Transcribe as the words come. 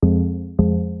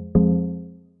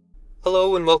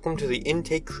Hello and welcome to the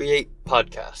Intake Create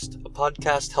podcast, a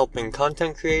podcast helping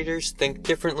content creators think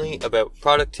differently about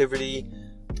productivity,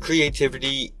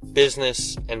 creativity,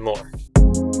 business, and more.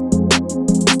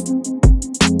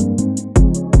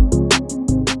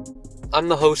 I'm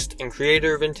the host and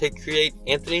creator of Intake Create,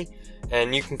 Anthony,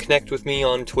 and you can connect with me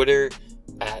on Twitter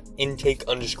at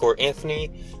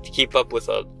intake_Anthony to keep up with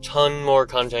a ton more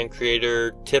content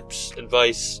creator tips,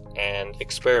 advice, and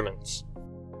experiments.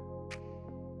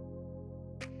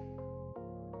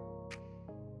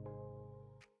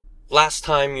 Last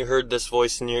time you heard this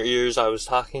voice in your ears, I was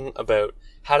talking about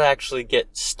how to actually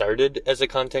get started as a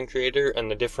content creator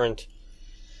and the different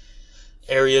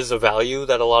areas of value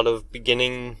that a lot of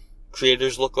beginning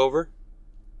creators look over.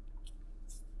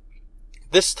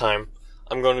 This time,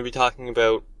 I'm going to be talking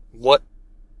about what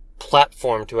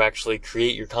platform to actually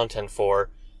create your content for,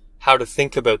 how to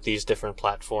think about these different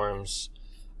platforms,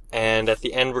 and at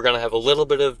the end we're going to have a little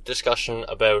bit of discussion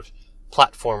about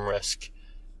platform risk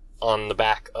on the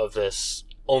back of this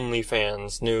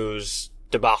OnlyFans news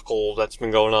debacle that's been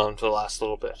going on for the last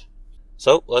little bit.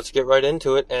 So let's get right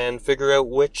into it and figure out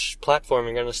which platform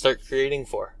you're going to start creating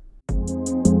for.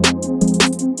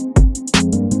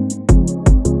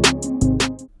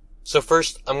 So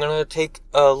first, I'm going to take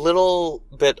a little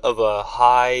bit of a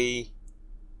high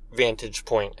vantage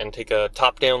point and take a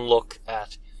top-down look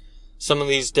at some of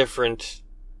these different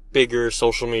bigger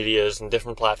social medias and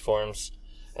different platforms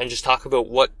and just talk about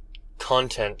what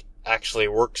content actually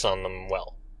works on them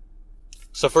well.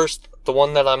 So first, the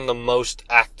one that I'm the most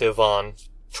active on,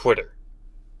 Twitter.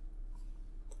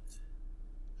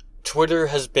 Twitter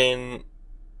has been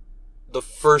the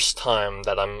first time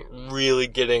that I'm really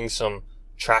getting some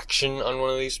traction on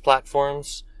one of these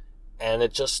platforms, and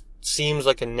it just seems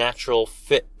like a natural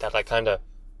fit that I kind of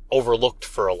overlooked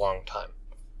for a long time.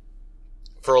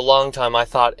 For a long time, I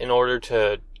thought in order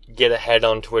to get ahead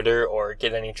on Twitter or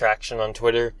get any traction on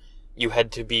Twitter, you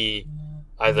had to be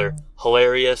either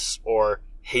hilarious or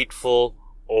hateful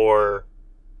or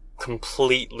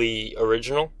completely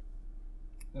original.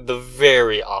 The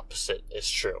very opposite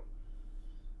is true.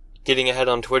 Getting ahead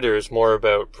on Twitter is more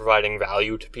about providing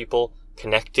value to people,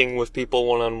 connecting with people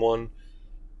one-on-one,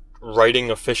 writing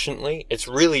efficiently. It's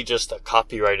really just a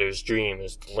copywriter's dream,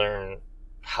 is to learn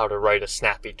how to write a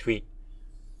snappy tweet.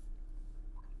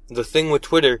 The thing with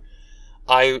Twitter,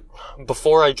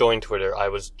 before I joined Twitter, I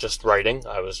was just writing.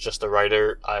 I was just a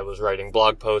writer. I was writing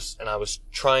blog posts, and I was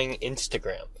trying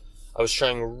Instagram. I was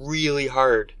trying really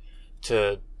hard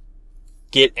to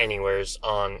get anywheres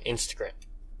on Instagram.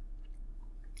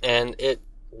 And it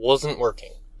wasn't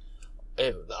working.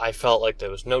 I felt like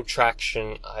there was no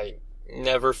traction. I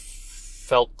never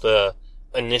felt the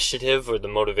initiative or the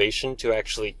motivation to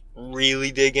actually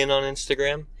really dig in on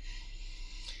Instagram.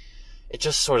 It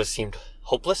just sort of seemed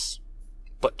hopeless.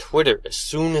 But Twitter, as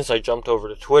soon as I jumped over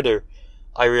to Twitter,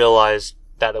 I realized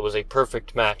that it was a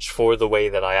perfect match for the way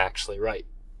that I actually write.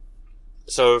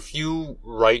 So if you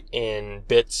write in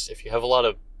bits, if you have a lot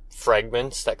of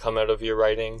fragments that come out of your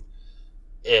writing,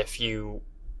 if you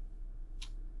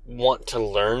want to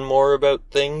learn more about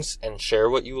things and share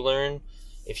what you learn,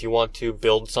 if you want to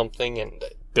build something and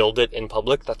build it in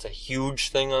public, that's a huge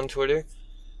thing on Twitter.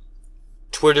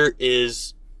 Twitter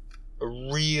is a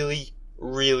really,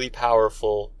 really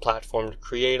powerful platform to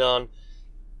create on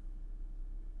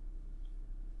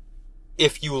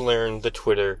if you learn the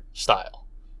Twitter style.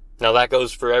 Now that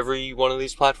goes for every one of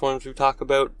these platforms we talk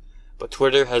about, but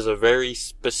Twitter has a very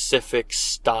specific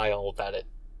style that it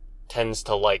tends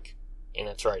to like in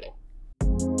its writing.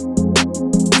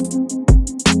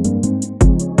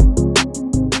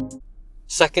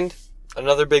 Second,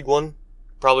 another big one,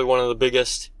 probably one of the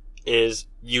biggest, is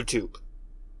YouTube.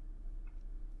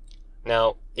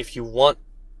 Now, if you want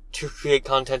to create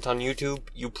content on YouTube,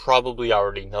 you probably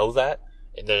already know that.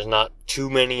 There's not too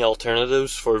many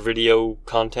alternatives for video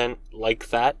content like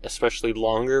that, especially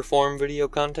longer form video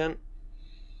content.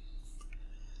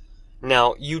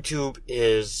 Now, YouTube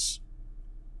is,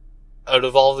 out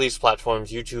of all these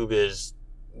platforms, YouTube is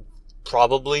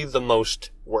probably the most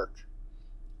work.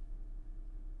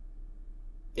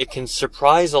 It can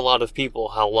surprise a lot of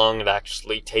people how long it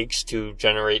actually takes to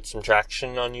generate some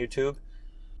traction on YouTube.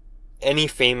 Any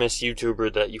famous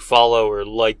YouTuber that you follow or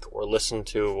like or listen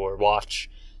to or watch,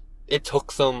 it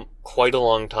took them quite a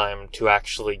long time to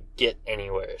actually get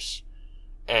anywheres.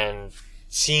 And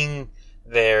seeing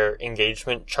their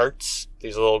engagement charts,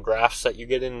 these little graphs that you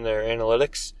get in their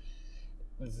analytics,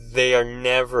 they are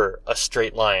never a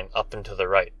straight line up and to the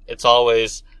right. It's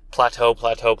always plateau,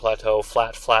 plateau, plateau,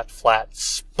 flat, flat, flat,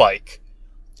 spike.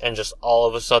 And just all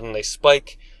of a sudden they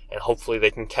spike, and hopefully they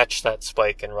can catch that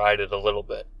spike and ride it a little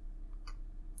bit.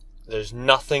 there's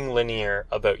nothing linear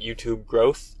about YouTube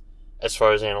growth as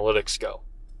far as analytics go.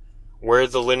 Where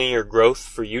the linear growth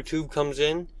for YouTube comes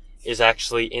in is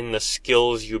actually in the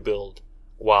skills you build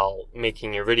while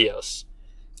making your videos.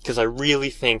 Because I really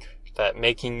think that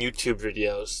making YouTube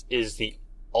videos is the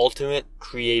ultimate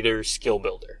creator skill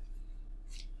builder.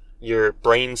 You're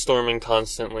brainstorming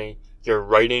constantly, you're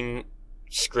writing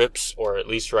scripts, or at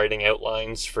least writing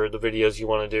outlines for the videos you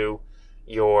want to do,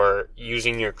 you're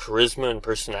using your charisma and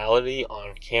personality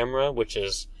on camera, which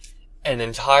is an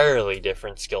entirely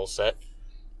different skill set.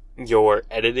 You're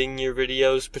editing your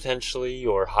videos potentially,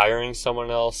 you're hiring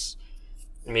someone else,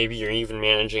 maybe you're even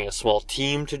managing a small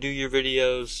team to do your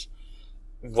videos.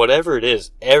 Whatever it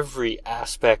is, every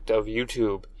aspect of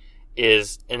YouTube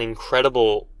is an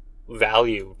incredible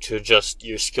value to just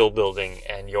your skill building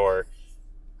and your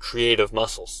creative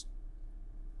muscles.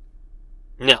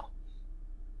 Now,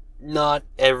 not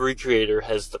every creator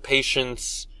has the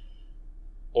patience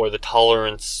or the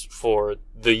tolerance for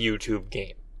the YouTube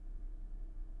game.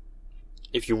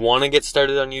 If you want to get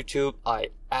started on YouTube, I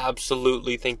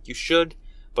absolutely think you should,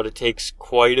 but it takes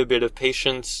quite a bit of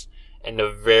patience and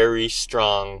a very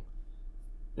strong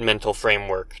mental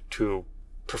framework to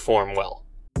perform well.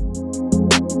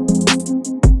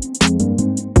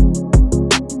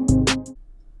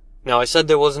 Now, I said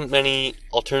there wasn't many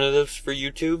alternatives for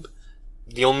YouTube.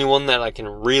 The only one that I can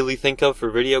really think of for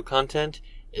video content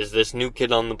is this new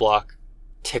kid on the block,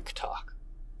 TikTok.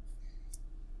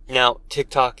 Now,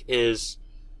 TikTok is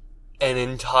an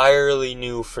entirely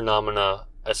new phenomena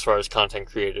as far as content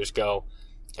creators go,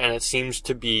 and it seems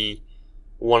to be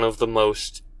one of the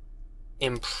most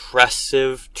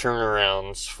impressive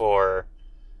turnarounds for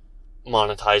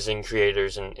monetizing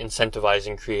creators and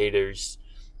incentivizing creators,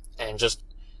 and just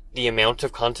the amount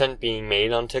of content being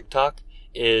made on TikTok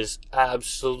is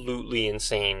absolutely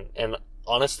insane, and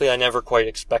honestly I never quite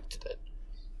expected it.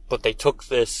 But they took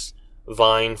this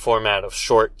Vine format of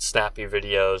short, snappy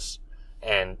videos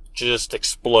and just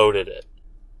exploded it.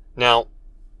 Now,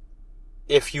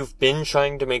 if you've been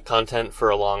trying to make content for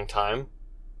a long time,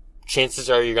 chances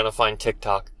are you're going to find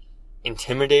TikTok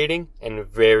intimidating and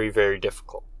very, very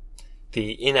difficult.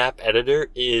 The in-app editor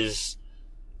is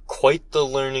quite the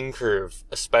learning curve,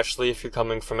 especially if you're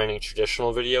coming from any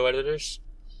traditional video editors.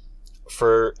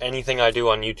 For anything I do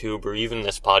on YouTube or even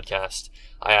this podcast,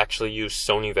 I actually use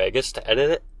Sony Vegas to edit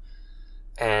it.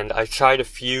 And I've tried a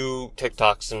few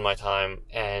TikToks in my time,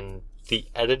 and the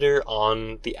editor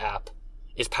on the app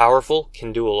is powerful,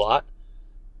 can do a lot,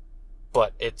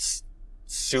 but it's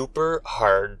super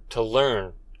hard to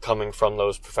learn coming from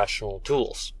those professional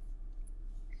tools.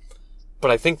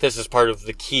 But I think this is part of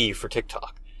the key for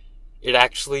TikTok. It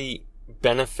actually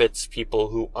benefits people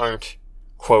who aren't,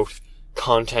 quote,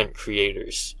 content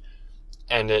creators.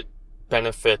 And it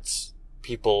benefits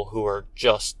people who are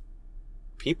just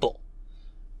people.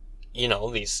 You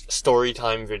know, these story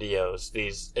time videos,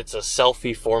 it's a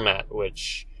selfie format,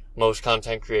 which most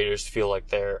content creators feel like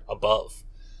they're above.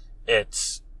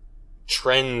 It's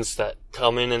trends that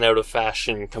come in and out of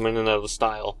fashion, come in and out of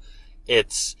style.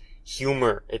 It's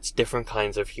humor. It's different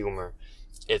kinds of humor.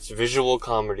 It's visual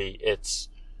comedy. It's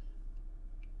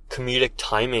comedic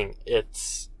timing.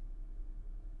 It's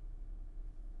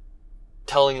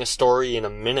telling a story in a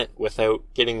minute without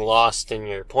getting lost in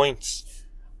your points.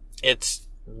 It's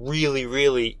really,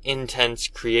 really intense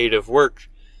creative work.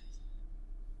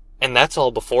 And that's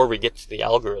all before we get to the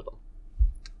algorithm.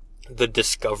 The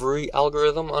discovery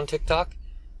algorithm on TikTok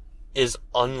is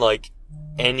unlike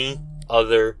any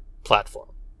other platform.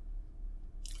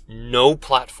 No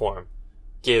platform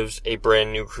gives a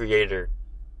brand new creator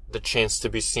the chance to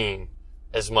be seen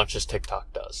as much as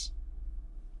TikTok does.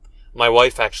 My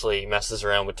wife actually messes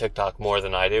around with TikTok more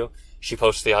than I do. She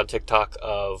posts the odd TikTok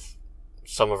of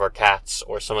some of our cats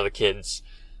or some of the kids,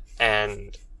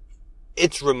 and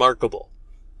it's remarkable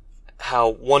how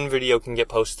one video can get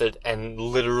posted and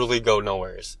literally go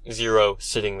nowheres. Zero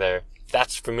sitting there.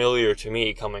 That's familiar to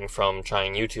me coming from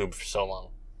trying YouTube for so long.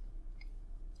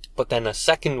 But then a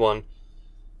second one,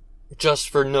 just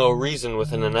for no reason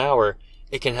within an hour,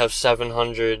 it can have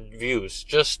 700 views.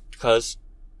 Just cause.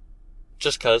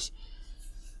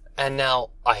 And now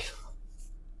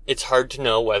it's hard to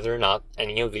know whether or not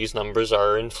any of these numbers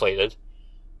are inflated,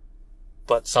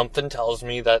 but something tells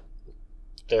me that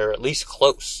they're at least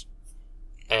close.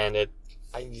 And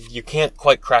you can't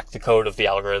quite crack the code of the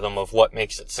algorithm of what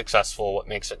makes it successful, what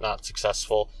makes it not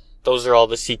successful. Those are all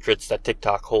the secrets that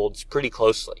TikTok holds pretty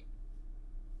closely.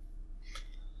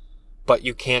 But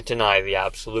you can't deny the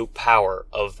absolute power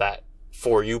of that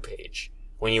For You page.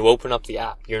 When you open up the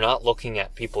app, you're not looking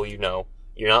at people you know.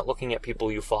 You're not looking at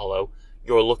people you follow.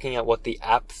 you're looking at what the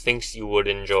app thinks you would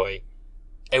enjoy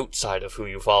outside of who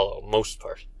you follow, most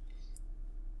part.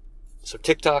 So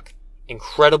TikTok,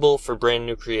 incredible for brand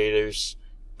new creators,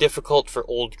 difficult for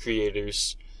old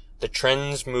creators. The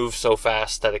trends move so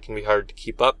fast that it can be hard to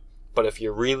keep up, but if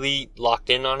you're really locked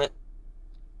in on it,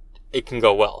 it can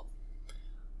go well.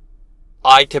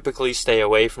 I typically stay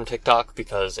away from TikTok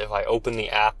because if I open the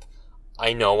app,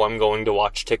 I know I'm going to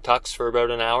watch TikToks for about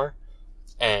an hour,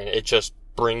 and it just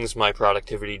brings my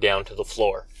productivity down to the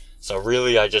floor. So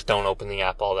really, I just don't open the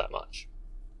app all that much.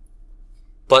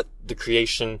 But the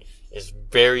creation is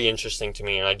very interesting to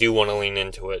me, and I do want to lean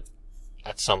into it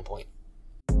at some point.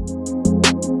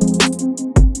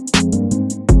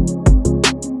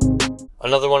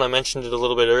 Another one, I mentioned it a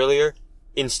little bit earlier,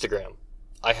 Instagram.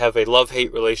 I have a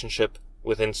love-hate relationship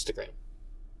with Instagram.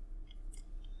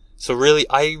 So really,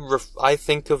 I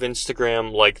think of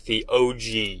Instagram like the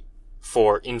OG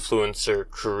for influencer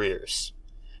careers.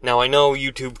 Now, I know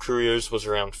YouTube careers was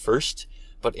around first,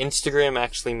 but Instagram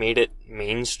actually made it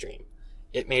mainstream.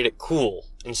 It made it cool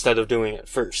instead of doing it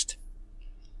first.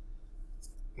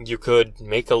 You could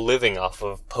make a living off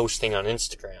of posting on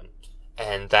Instagram,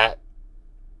 and that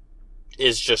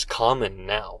is just common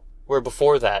now. Where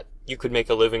before that, you could make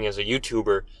a living as a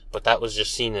YouTuber, but that was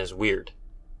just seen as weird.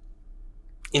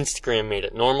 Instagram made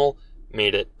it normal,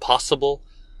 made it possible,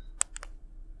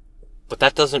 but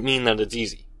that doesn't mean that it's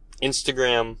easy.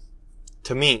 Instagram,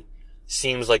 to me,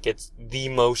 seems like it's the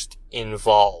most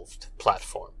involved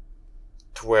platform,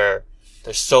 to where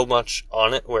there's so much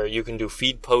on it, where you can do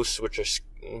feed posts, which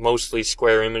are mostly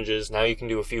square images. Now you can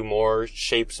do a few more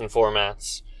shapes and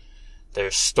formats.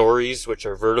 There's stories, which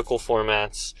are vertical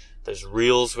formats. There's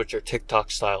reels, which are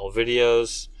TikTok-style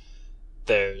videos.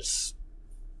 There's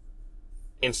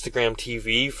Instagram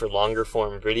TV for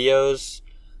longer-form videos.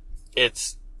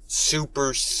 It's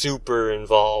super, super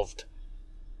involved.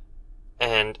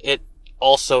 And it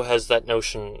also has that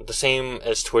notion, the same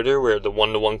as Twitter, where the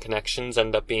one-to-one connections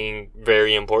end up being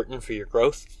very important for your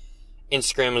growth.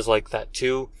 Instagram is like that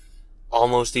too,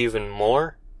 almost even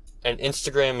more. And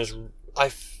Instagram is,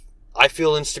 I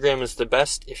feel Instagram is the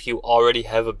best if you already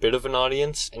have a bit of an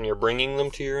audience and you're bringing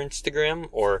them to your Instagram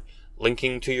or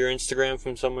linking to your Instagram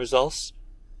from somewhere else.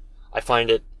 I find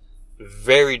it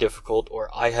very difficult, or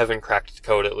I haven't cracked the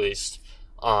code at least,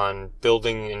 on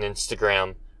building an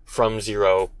Instagram from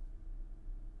zero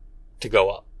to go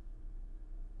up.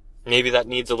 Maybe that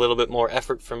needs a little bit more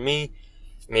effort from me.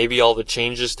 Maybe all the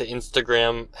changes to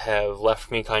Instagram have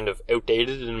left me kind of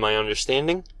outdated in my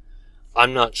understanding.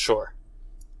 I'm not sure.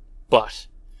 But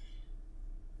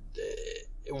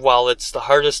while it's the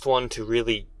hardest one to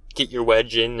really get your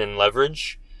wedge in and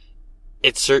leverage,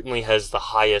 it certainly has the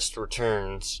highest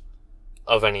returns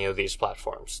of any of these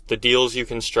platforms. The deals you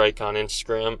can strike on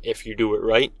Instagram, if you do it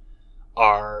right,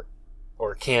 are,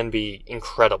 or can be,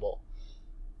 incredible.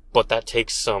 But that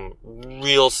takes some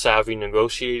real savvy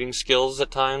negotiating skills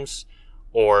at times,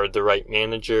 or the right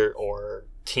manager or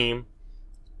team.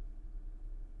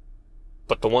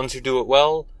 But the ones who do it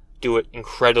well, do it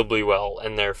incredibly well,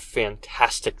 and they're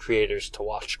fantastic creators to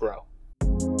watch grow.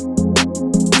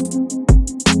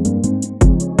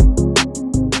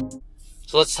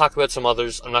 So let's talk about some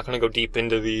others. I'm not going to go deep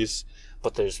into these,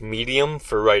 but there's Medium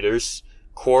for writers,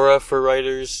 Quora for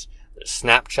writers,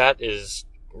 Snapchat is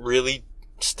really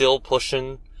still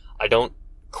pushing. I don't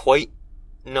quite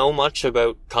know much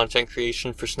about content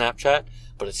creation for Snapchat,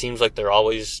 but it seems like they're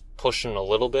always pushing a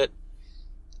little bit.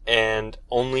 And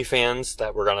OnlyFans,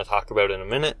 that we're going to talk about in a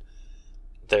minute.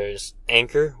 There's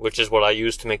Anchor, which is what I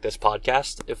use to make this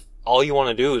podcast. If all you want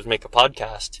to do is make a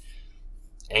podcast,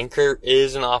 Anchor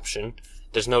is an option.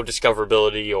 There's no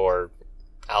discoverability or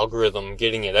algorithm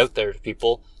getting it out there to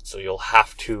people, so you'll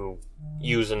have to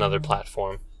use another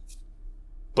platform.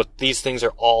 But these things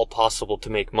are all possible to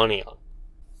make money on.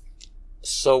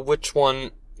 So which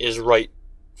one is right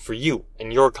for you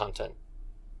and your content?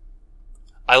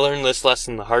 I learned this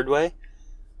lesson the hard way,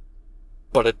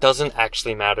 but it doesn't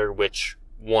actually matter which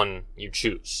one you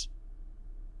choose.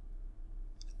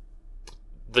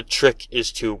 The trick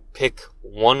is to pick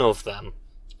one of them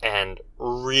and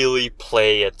really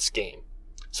play its game.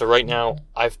 So right now,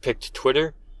 I've picked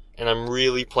Twitter, and I'm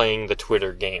really playing the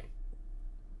Twitter game.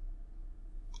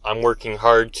 I'm working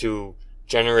hard to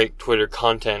generate Twitter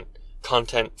content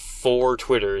for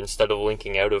Twitter instead of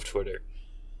linking out of Twitter.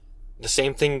 The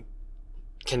same thing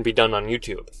can be done on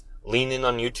YouTube. Lean in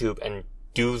on YouTube and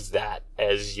do that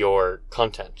as your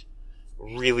content.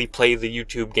 Really play the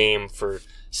YouTube game for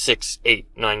 6, 8,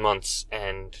 9 months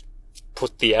and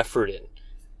put the effort in.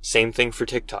 Same thing for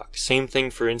TikTok. Same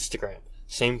thing for Instagram.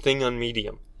 Same thing on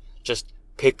Medium. Just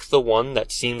pick the one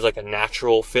that seems like a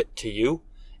natural fit to you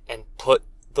and put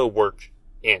the work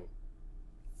in.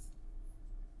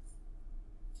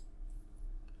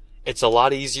 It's a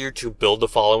lot easier to build a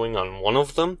following on one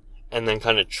of them and then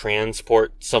kind of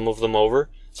transport some of them over.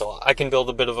 So I can build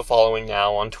a bit of a following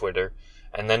now on Twitter,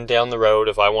 and then down the road,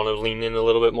 if I want to lean in a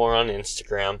little bit more on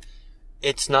Instagram,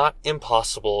 it's not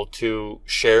impossible to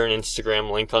share an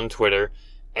Instagram link on Twitter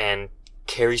and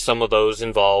carry some of those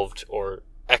involved or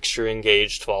extra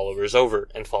engaged followers over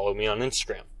and follow me on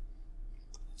Instagram.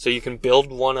 So you can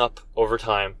build one up over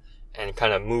time and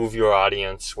kind of move your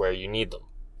audience where you need them.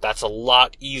 That's a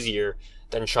lot easier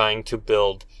than trying to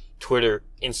build Twitter,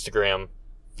 Instagram,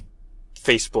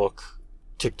 Facebook,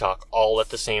 TikTok all at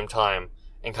the same time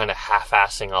and kind of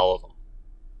half-assing all of them.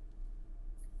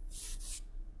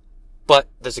 But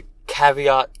there's a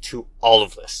caveat to all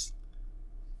of this.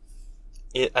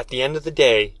 At the end of the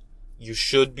day, you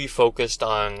should be focused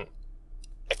on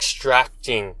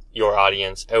extracting your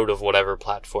audience out of whatever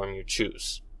platform you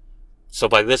choose. So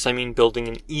by this I mean building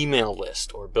an email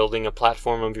list or building a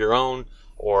platform of your own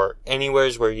or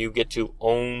anywheres where you get to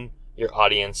own your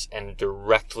audience and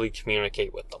directly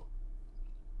communicate with them.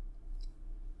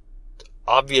 The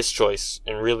obvious choice,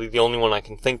 and really the only one I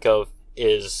can think of,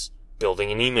 is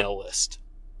building an email list.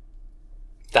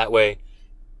 That way,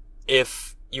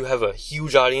 if you have a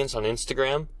huge audience on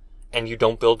Instagram and you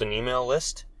don't build an email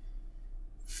list,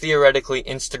 theoretically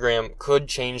Instagram could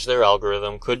change their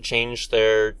algorithm, could change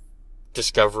their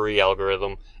discovery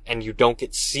algorithm, and you don't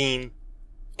get seen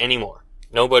anymore.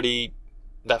 Nobody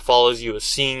that follows you is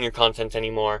seeing your content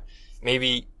anymore.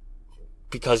 Maybe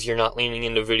because you're not leaning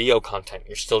into video content,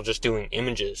 you're still just doing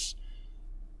images.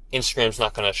 Instagram's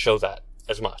not going to show that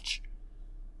as much.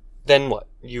 Then what?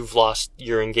 You've lost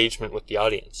your engagement with the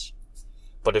audience.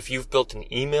 But if you've built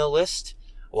an email list,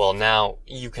 well, now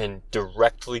you can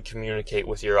directly communicate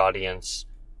with your audience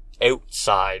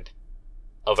outside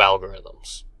of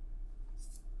algorithms.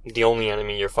 The only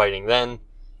enemy you're fighting then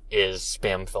is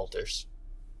spam filters.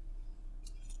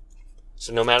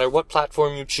 So no matter what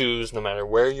platform you choose, no matter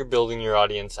where you're building your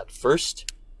audience at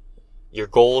first, your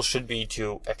goal should be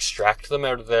to extract them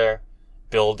out of there,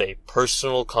 build a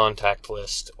personal contact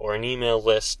list or an email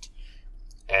list,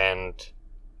 and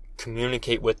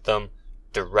communicate with them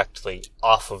directly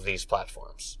off of these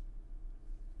platforms.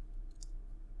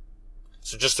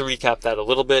 So just to recap that a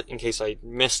little bit, in case I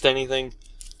missed anything,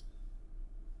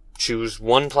 choose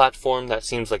one platform that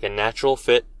seems like a natural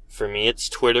fit. For me, it's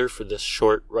Twitter for this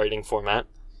short writing format.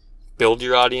 Build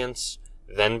your audience,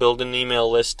 then build an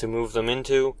email list to move them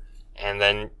into, and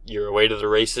then you're away to the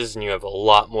races and you have a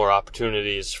lot more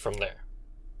opportunities from there.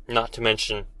 Not to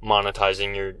mention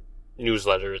monetizing your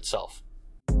newsletter itself.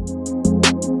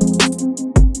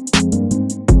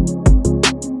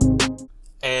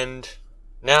 And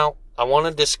now I want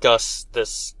to discuss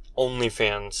this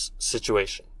OnlyFans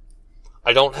situation.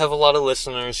 I don't have a lot of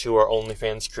listeners who are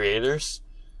OnlyFans creators,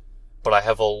 but I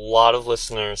have a lot of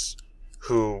listeners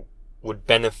who would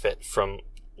benefit from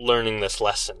learning this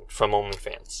lesson from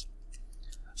OnlyFans.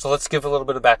 So let's give a little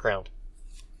bit of background.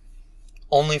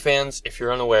 OnlyFans, if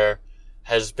you're unaware,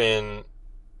 has been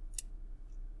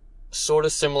sort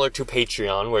of similar to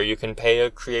Patreon, where you can pay a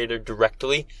creator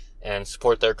directly and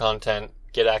support their content,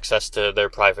 get access to their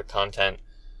private content.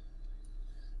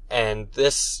 And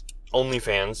this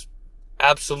OnlyFans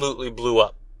absolutely blew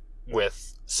up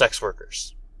with sex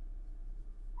workers.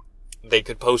 They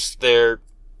could post their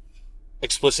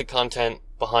explicit content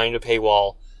behind a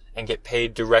paywall and get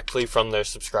paid directly from their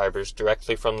subscribers,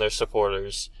 directly from their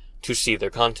supporters to see their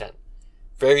content.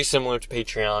 Very similar to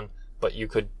Patreon, but you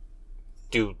could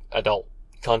do adult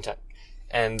content.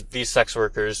 And these sex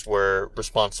workers were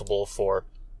responsible for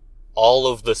all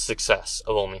of the success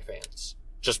of OnlyFans.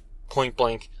 Just point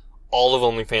blank, all of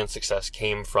OnlyFans' success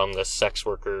came from the sex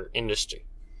worker industry.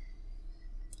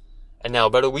 And now,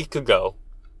 about a week ago,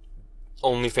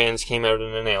 OnlyFans came out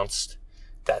and announced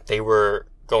that they were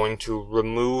going to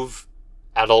remove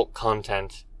adult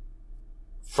content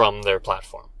from their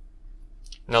platform.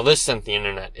 Now, this sent the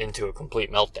internet into a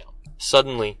complete meltdown.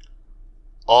 Suddenly,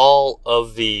 all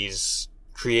of these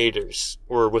creators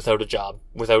were without a job,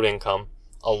 without income.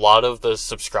 A lot of the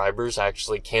subscribers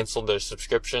actually canceled their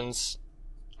subscriptions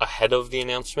ahead of the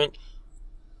announcement.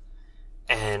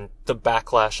 And the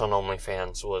backlash on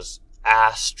OnlyFans was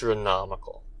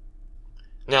astronomical.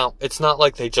 Now, it's not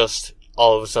like they just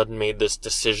all of a sudden made this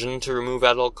decision to remove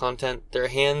adult content. Their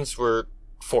hands were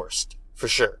forced, for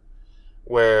sure.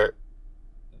 Where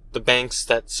the banks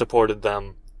that supported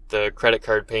them, the credit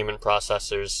card payment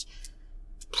processors,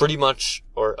 pretty much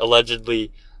or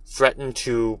allegedly threatened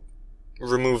to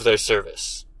remove their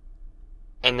service.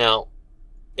 And now,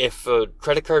 if a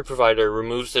credit card provider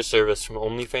removes their service from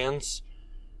OnlyFans,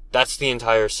 that's the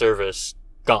entire service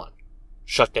gone.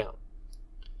 Shut down.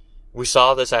 We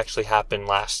saw this actually happen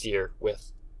last year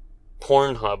with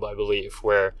Pornhub, I believe,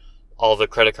 where all the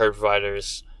credit card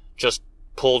providers just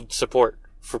pulled support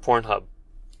for Pornhub.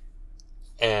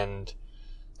 And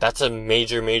that's a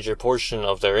major, major portion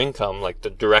of their income, like the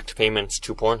direct payments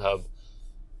to Pornhub.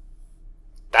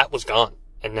 That was gone.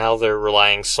 And now they're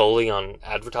relying solely on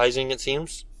advertising, it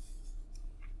seems.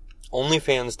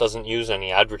 OnlyFans doesn't use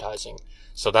any advertising,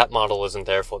 so that model isn't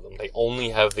there for them. They only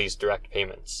have these direct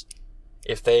payments.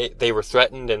 If they were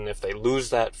threatened, and if they lose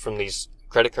that from these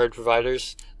credit card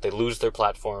providers, they lose their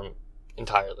platform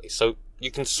entirely. So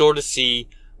you can sort of see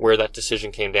where that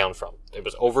decision came down from. It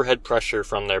was overhead pressure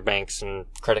from their banks and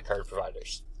credit card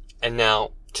providers. And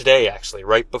now, today actually,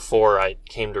 right before I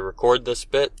came to record this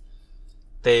bit,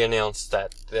 they announced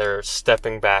that they're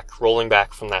stepping back, rolling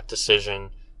back from that decision.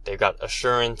 They got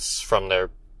assurance from their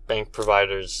bank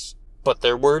providers, but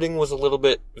their wording was a little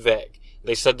bit vague.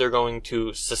 They said they're going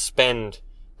to suspend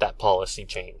that policy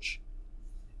change.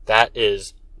 That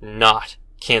is not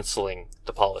canceling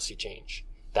the policy change.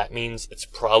 That means it's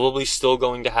probably still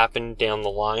going to happen down the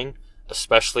line,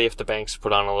 especially if the banks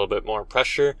put on a little bit more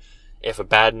pressure. If a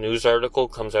bad news article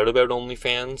comes out about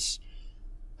OnlyFans,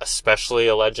 especially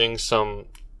alleging some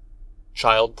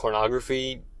child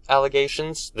pornography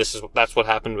allegations, that's what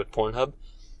happened with Pornhub.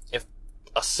 If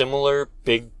a similar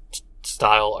big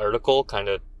style article kind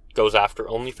of goes after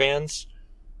OnlyFans,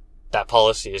 that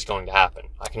policy is going to happen.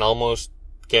 I can almost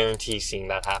guarantee seeing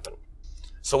that happen.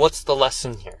 So what's the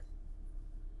lesson here?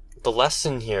 The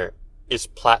lesson here is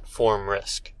platform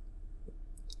risk.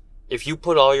 If you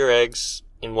put all your eggs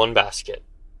in one basket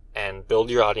and build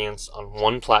your audience on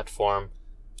one platform,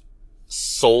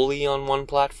 solely on one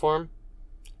platform,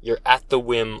 you're at the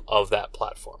whim of that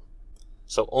platform.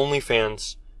 So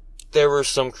OnlyFans, there were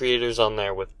some creators on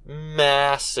there with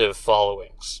massive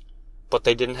followings, but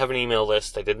they didn't have an email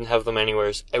list. They didn't have them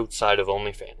anywhere outside of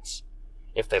OnlyFans.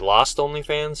 If they lost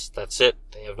OnlyFans, that's it.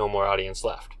 They have no more audience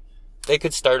left. They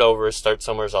could start over, start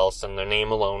somewhere else, and their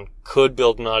name alone could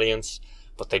build an audience,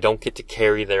 but they don't get to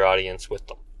carry their audience with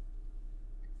them.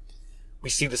 We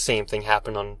see the same thing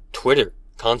happen on Twitter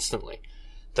constantly.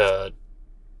 The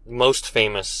most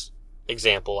famous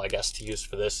example, I guess, to use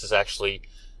for this is actually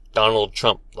Donald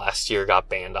Trump last year got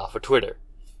banned off of Twitter.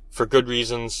 For good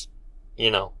reasons,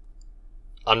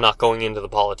 I'm not going into the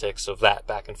politics of that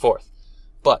back and forth.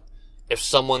 But if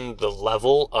someone the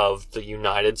level of the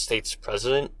United States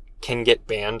president can get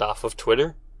banned off of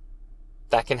Twitter,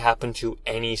 that can happen to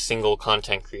any single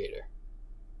content creator.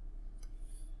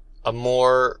 A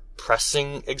more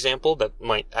pressing example that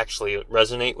might actually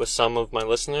resonate with some of my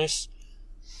listeners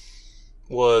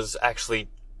was actually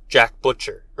Jack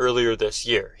Butcher earlier this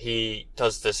year. He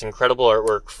does this incredible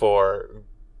artwork for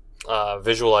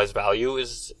Visualize Value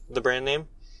is the brand name.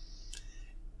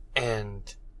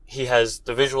 And he has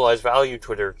the Visualize Value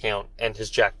Twitter account and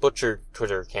his Jack Butcher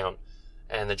Twitter account.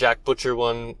 And the Jack Butcher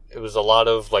one, it was a lot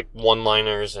of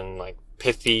one-liners and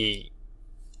pithy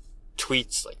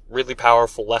tweets, really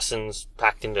powerful lessons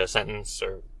packed into a sentence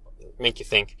or make you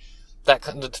think. That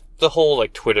kind of, the whole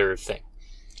Twitter thing.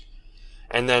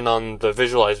 And then on the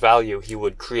Visualize Value, he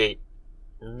would create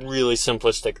really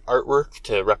simplistic artwork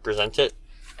to represent it.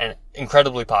 And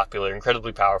incredibly popular,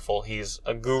 incredibly powerful. He's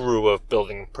a guru of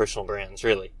building personal brands,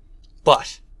 really.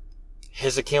 But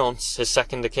his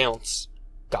second accounts,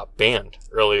 got banned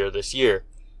earlier this year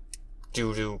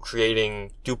due to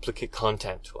creating duplicate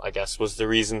content, I guess was the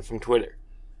reason from Twitter.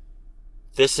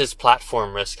 This is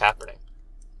platform risk happening.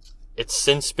 It's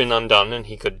since been undone and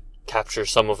he could capture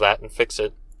some of that and fix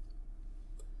it.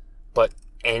 But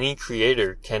any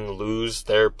creator can lose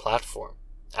their platform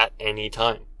at any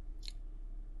time.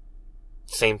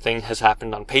 Same thing has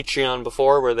happened on Patreon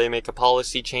before, where they make a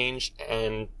policy change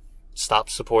and stop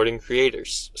supporting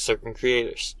certain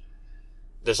creators.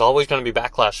 There's always going to be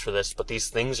backlash for this, but these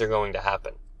things are going to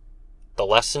happen. The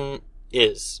lesson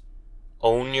is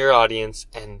own your audience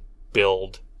and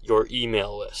build your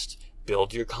email list.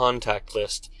 Build your contact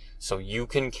list so you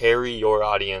can carry your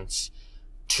audience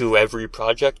to every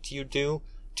project you do,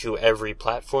 to every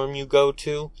platform you go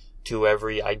to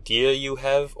every idea you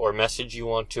have or message you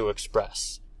want to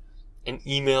express. An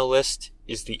email list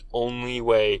is the only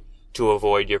way to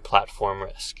avoid your platform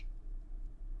risk.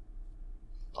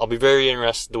 I'll be very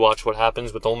interested to watch what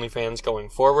happens with OnlyFans going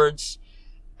forwards,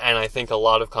 and I think a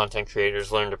lot of content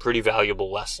creators learned a pretty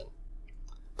valuable lesson.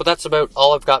 But that's about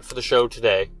all I've got for the show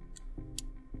today.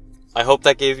 I hope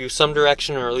that gave you some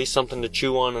direction or at least something to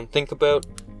chew on and think about.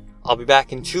 I'll be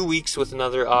back in 2 weeks with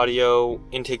another audio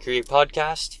Intake Create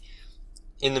podcast.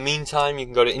 In the meantime, you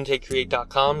can go to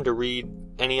intakecreate.com to read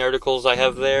any articles I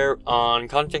have there on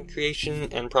content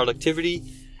creation and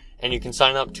productivity. And you can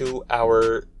sign up to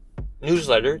our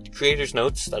newsletter, Creator's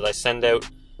Notes, that I send out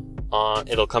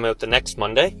it'll come out the next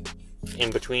Monday,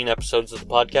 in between episodes of the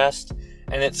podcast.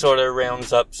 And it sort of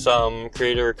rounds up some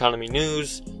creator economy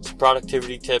news, some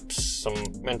productivity tips,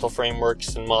 some mental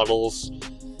frameworks and models,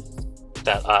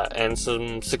 and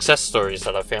some success stories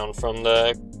that I found from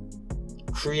the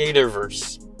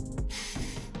Creatorverse,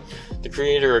 the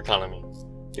creator economy,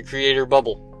 the creator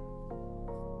bubble.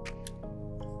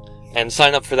 And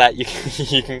sign up for that. You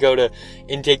can go to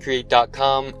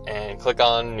intakecreate.com and click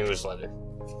on newsletter.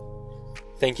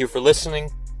 Thank you for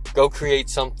listening. Go create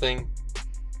something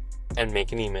and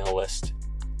make an email list.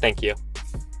 Thank you.